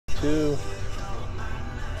2.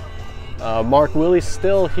 Mark Willie's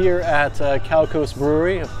still here at Cal Coast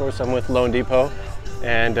Brewery. Of course, I'm with Lone Depot.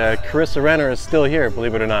 And Corissa Rehner is still here,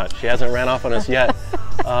 believe it or not. She hasn't ran off on us yet.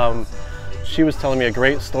 She was telling me a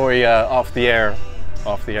great story off the air.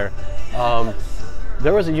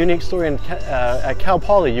 There was a unique story at Cal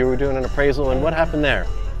Poly. You were doing an appraisal, and what happened there?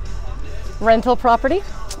 Rental property.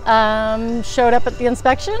 Showed up at the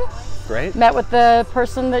inspection. Great. Met with the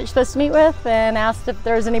person that you're supposed to meet with and asked if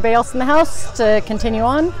there's anybody else in the house to continue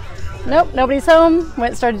on. Nope, nobody's home. Went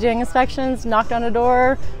and started doing inspections, knocked on a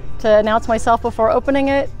door to announce myself before opening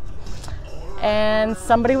it. And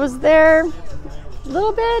somebody was there, a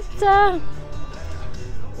little bit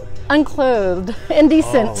unclothed,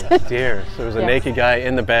 indecent. Oh dear, so there was a Yes. naked guy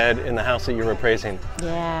in the bed in the house that you were appraising.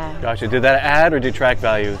 Yeah. Gotcha, did that add or detract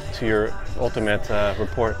value to your ultimate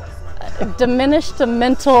report? Diminished the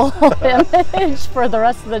mental image for the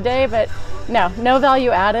rest of the day, but no value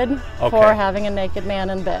added for having a naked man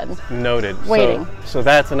in bed. Noted. Waiting. So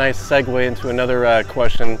that's a nice segue into another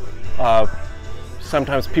question.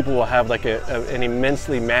 Sometimes people will have like an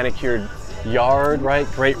immensely manicured yard, right?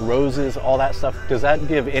 Great roses, all that stuff. Does that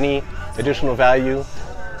give any additional value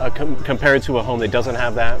compared to a home that doesn't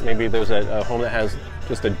have that? Maybe there's a home that has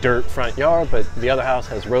just a dirt front yard, but the other house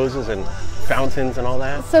has roses and fountains and all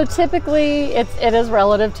that? So typically it is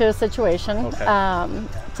relative to a situation. Okay.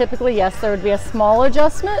 Typically, yes, there would be a small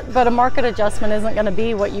adjustment, but a market adjustment isn't going to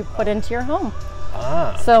be what you put into your home.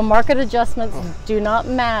 So market adjustments do not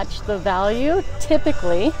match the value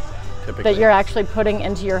typically that you're actually putting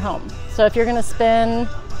into your home. So if you're going to spend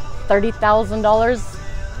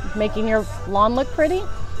 $30,000 making your lawn look pretty,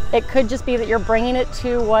 it could just be that you're bringing it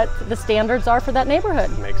to what the standards are for that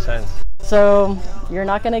neighborhood. Makes sense. So you're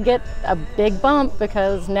not going to get a big bump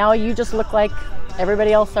because now you just look like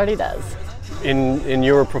everybody else already does. In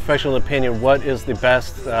your professional opinion, what is the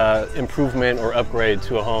best improvement or upgrade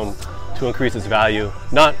to a home to increase its value?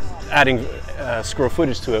 Not adding square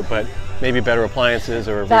footage to it, but maybe better appliances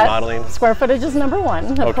or remodeling? Square footage is number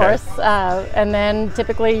one, of course. And then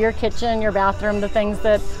typically your kitchen, your bathroom, the things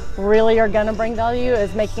that really are going to bring value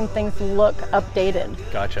is making things look updated.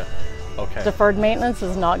 Gotcha. Okay. Deferred maintenance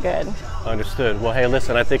is not good. Understood. Well, hey,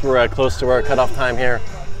 listen, I think we're close to our cutoff time here.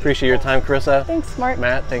 Appreciate your time, Corissa. Thanks, Mark.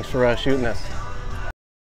 Matt, thanks for shooting this.